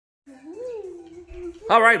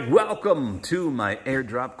All right, welcome to my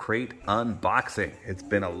airdrop crate unboxing. It's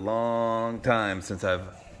been a long time since I've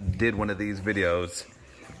did one of these videos.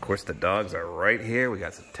 Of course, the dogs are right here. We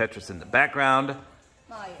got some Tetris in the background.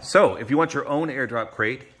 So if you want your own airdrop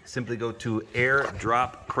crate, simply go to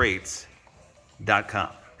airdropcrates.com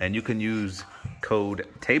and you can use code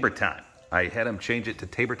TABORTIME. I had them change it to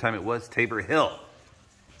Tabor Time. It was Tabor Hill.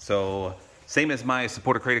 So same as my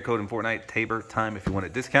supporter creator code in Fortnite, Tabor Time if you want a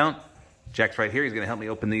discount. Jack's right here. He's gonna help me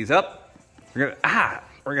open these up. We're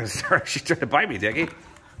gonna start. She's trying to bite me, Jackie.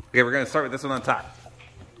 Okay, we're gonna start with this one on top.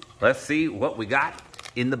 Let's see what we got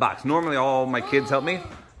in the box. Normally all my kids help me.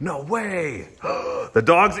 No way. The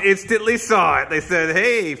dogs instantly saw it. They said,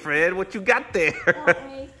 "Hey, Fred, what you got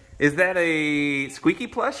there?" Is that a squeaky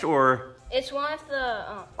plush or? It's one of the.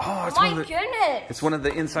 Oh, my goodness! It's one of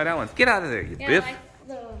the inside out ones. Get out of there, you biff. Like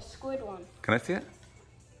the squid one. Can I see it?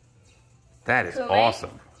 That is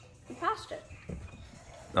awesome. You passed it.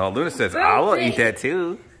 Oh, Luna says, I will eat that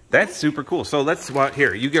too. That's super cool. So let's,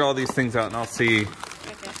 here, you get all these things out and I'll see. Okay.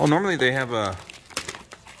 Oh, normally they have a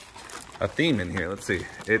theme in here. Let's see.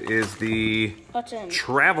 It is the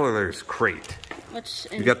Traveler's Crate. What's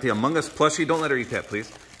in? You got the Among Us plushie. Don't let her eat that, please.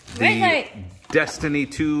 The Destiny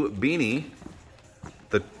 2 beanie.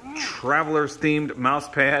 The Travelers themed mouse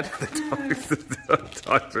pad. The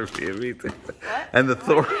dogs are being mean. And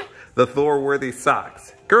the Thor worthy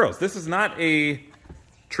socks. Girls, this is not a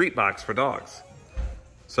treat box for dogs.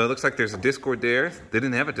 So it looks like there's a Discord there. They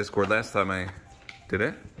didn't have a Discord last time I did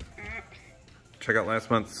it. Check out last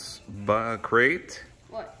month's crate.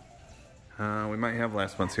 What? We might have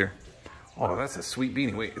last month's here. Oh, that's a sweet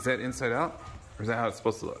beanie. Wait, is that inside out? Or is that how it's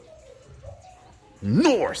supposed to look?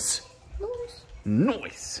 Norse!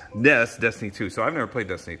 Nice. Yeah, that's Destiny 2. So I've never played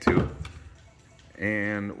Destiny 2.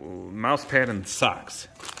 And mouse pad and socks.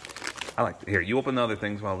 I like, here, you open the other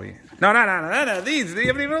things while we... No, these, you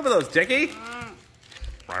haven't even opened those, Jackie.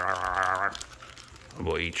 I'm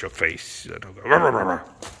gonna eat your face.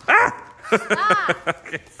 Ah!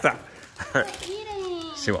 Okay, stop. All right.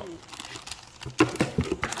 See what?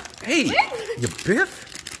 Hey, you biff.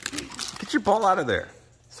 Get your ball out of there.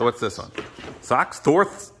 So what's this one? Socks? Thor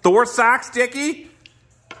socks, Jackie?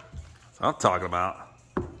 That's what I'm talking about.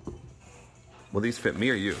 Will these fit me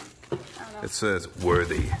or you? It says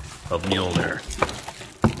worthy of Mjolnir.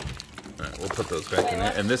 All right, we'll put those back in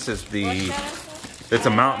there. And this is the, it's a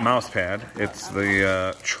mouse pad. It's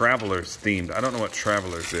the Travelers themed. I don't know what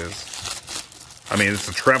Travelers is. I mean, it's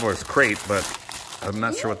a Traveler's crate, but I'm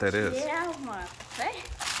not sure what that is.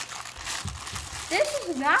 This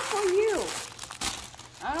is not for you.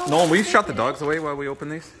 Nolan, will you shut the dogs away while we open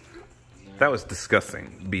these? That was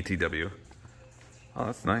disgusting, BTW. Oh,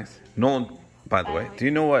 that's nice. Nolan, by the way, do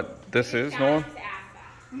you know what this is, Nolan?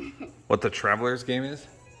 What the Travelers game is?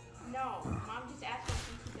 No, Mom just asked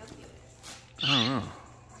what BTW is. I don't know.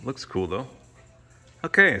 Looks cool though.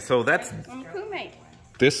 Okay, so that's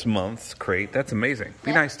this month's crate. That's amazing.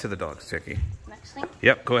 Be nice to the dogs, Jackie. Next thing?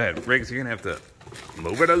 Yep, go ahead. Riggs, you're gonna have to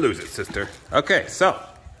move it or lose it, sister. Okay, so.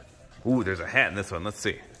 Ooh, there's a hat in this one. Let's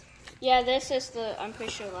see. Yeah, this is the, I'm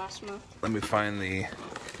pretty sure last month. Let me find the,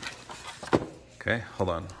 okay, hold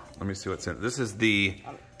on. Let me see what's in it. This is the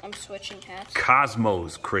I'm switching hats.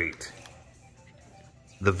 Cosmos crate.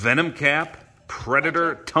 The Venom cap,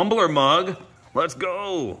 Predator tumbler mug. Let's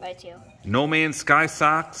go. Bye, Teal. No Man's Sky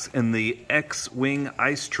socks and the X-Wing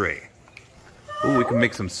ice tray. Ooh, we can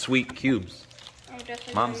make some sweet cubes.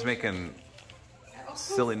 Mom's making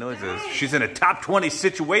silly noises. She's in a top 20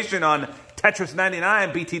 situation on Tetris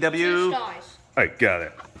 99, BTW. I got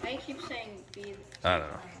it. I keep saying B. I don't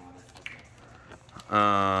know.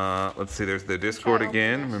 Let's see, there's the Discord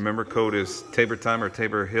again. Remember, code is Tabor Time or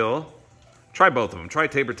Tabor Hill. Try both of them. Try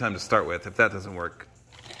Tabor Time to start with. If that doesn't work,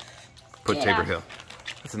 put Tabor Hill.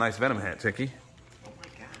 That's a nice Venom hat, Jackie. Oh my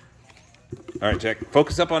God. All right, Jack.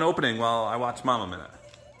 Focus up on opening while I watch Mom a minute.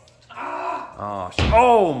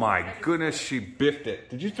 Oh my goodness, she biffed it.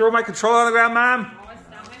 Did you throw my controller on the ground, Mom? No, it's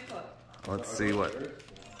not my foot. Let's see what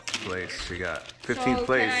place she got. 15th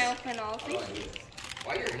place. Can I open all of these?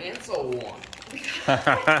 Why are your hands so warm?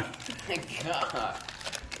 Oh my God.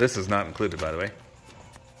 This is not included, by the way.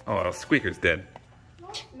 Oh, Squeaker's dead. No,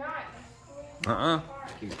 it's not. Uh-uh.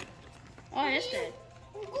 Oh, it's dead.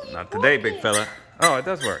 Not today, big fella. Oh, it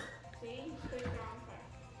does work.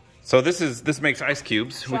 So this makes ice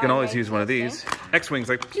cubes. We can always use one of these. X-Wing's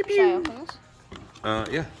like pew pew.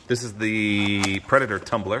 Yeah, this is the Predator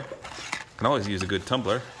tumbler. Can always use a good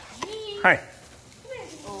tumbler. Hi.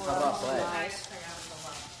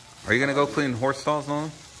 Are you gonna go clean horse stalls,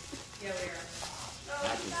 Nolan? Yeah,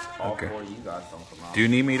 we are. Okay. Do you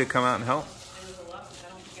need me to come out and help?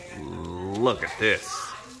 look at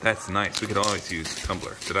this. That's nice. We could always use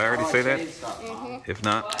tumbler. Did I already say that? If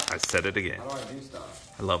not, I said it again. How do I do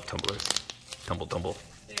stuff? I love tumblers. Tumble, tumble.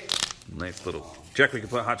 Nice little. Jack, we can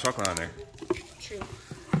put hot chocolate on there. True.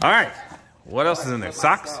 All right. What else is in there?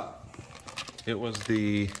 Socks? It was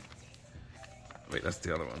the. Wait, that's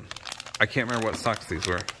the other one. I can't remember what socks these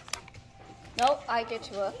were. Nope, I get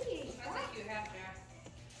to look.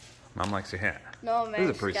 Mom likes your hat. No This is a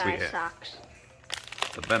Man's pretty Sky sweet hat. socks.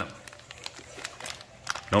 The Venom.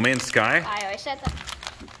 No Man's Sky? I always said that.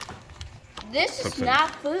 This is Something.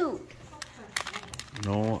 not food.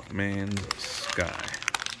 No Man's Sky.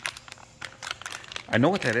 I know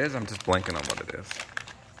what that is. I'm just blanking on what it is.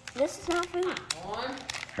 This is not food.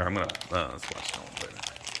 Here, I'm gonna. Let's watch that one later.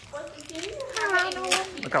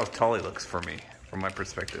 Look how tall he looks for me, from my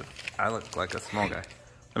perspective. I look like a small guy.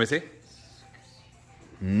 Let me see.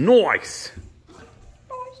 Nice.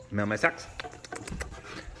 Smell my socks.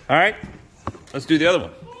 All right, let's do the other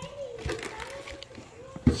one.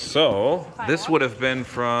 So this would have been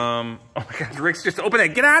from. Oh my God, Rick's just opened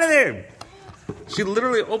it. Get out of there! She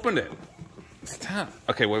literally opened it. Stop.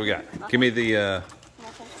 Okay, what do we got? Give me the.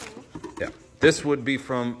 Yeah, this would be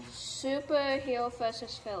from. Superhero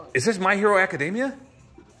versus villain. Is this My Hero Academia?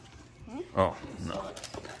 Oh, no.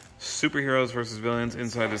 Superheroes versus villains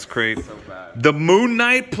inside this crate. The Moon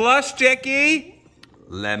Knight plush, Jackie?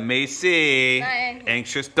 Let me see. Not in here.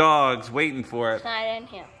 Anxious dogs waiting for it. It's not in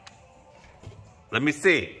here. Let me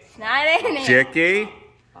see. It's not in here. Jackie?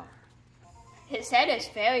 His head is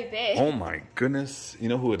very big. Oh my goodness. You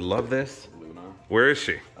know who would love this? Luna, Where is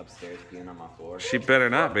she? upstairs peeing on my floor. She better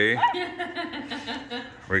not be.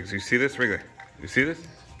 Riggs, you see this? Wrigley, you see this?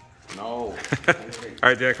 No. All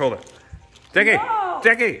right, Jack, hold it. Jackie! No.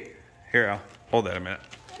 Jackie! Here, I'll hold that a minute.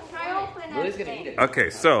 I open Lily's that gonna eat thing. it. Okay,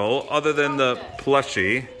 so other than the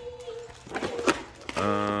plushie,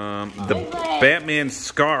 the Batman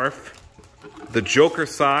scarf, the Joker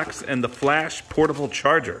socks, and the Flash portable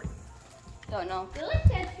charger. Don't know. Billy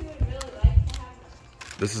said she would really like to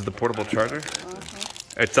have This is the portable charger?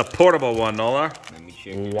 It's a portable one, Nola. Let me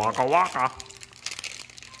check it. Waka waka.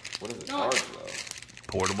 What does it charge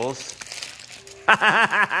though? Portables.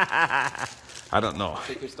 I don't know.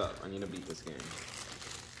 Take your stuff. I need to beat this game.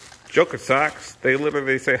 Joker socks, they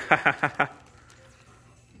literally say ha ha ha ha.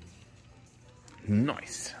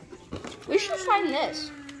 Nice. We should find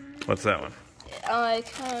this. What's that one?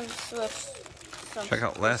 It comes with some Check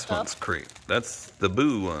out last stuff. month's crate. That's the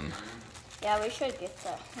Boo one Yeah, we should get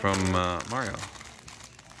that. from Mario.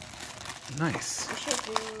 Nice. We should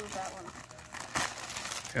do that one.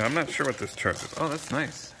 Yeah, I'm not sure what this charges. Oh, that's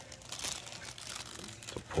nice.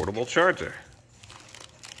 It's a portable charger.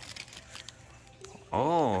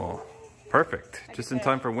 Oh, perfect. Just in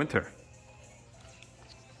time for winter.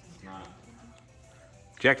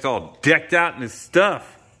 Jack's all decked out in his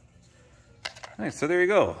stuff. Nice, so there you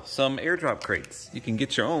go. Some airdrop crates. You can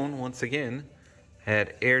get your own, once again,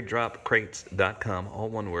 at airdropcrates.com, all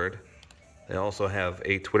one word. They also have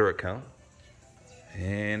a Twitter account.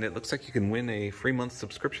 And it looks like you can win a free month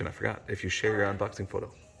subscription, I forgot, if you share your unboxing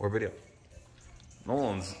photo or video.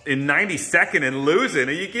 Nolan's in 92nd and losing.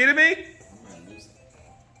 Are you kidding me?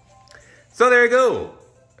 So there you go.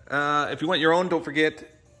 If you want your own, don't forget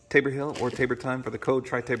Tabor Hill or Tabor Time for the code.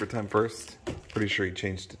 Try Tabor Time first. Pretty sure he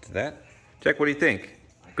changed it to that. Jack, what do you think?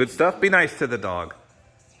 Good stuff? Be nice to the dog.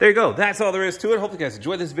 There you go. That's all there is to it. Hope you guys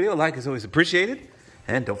enjoyed this video. Like is always appreciated.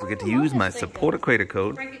 And don't forget to use my supporter creator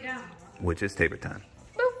code, break it down. which is Tabor Time.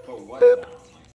 For what?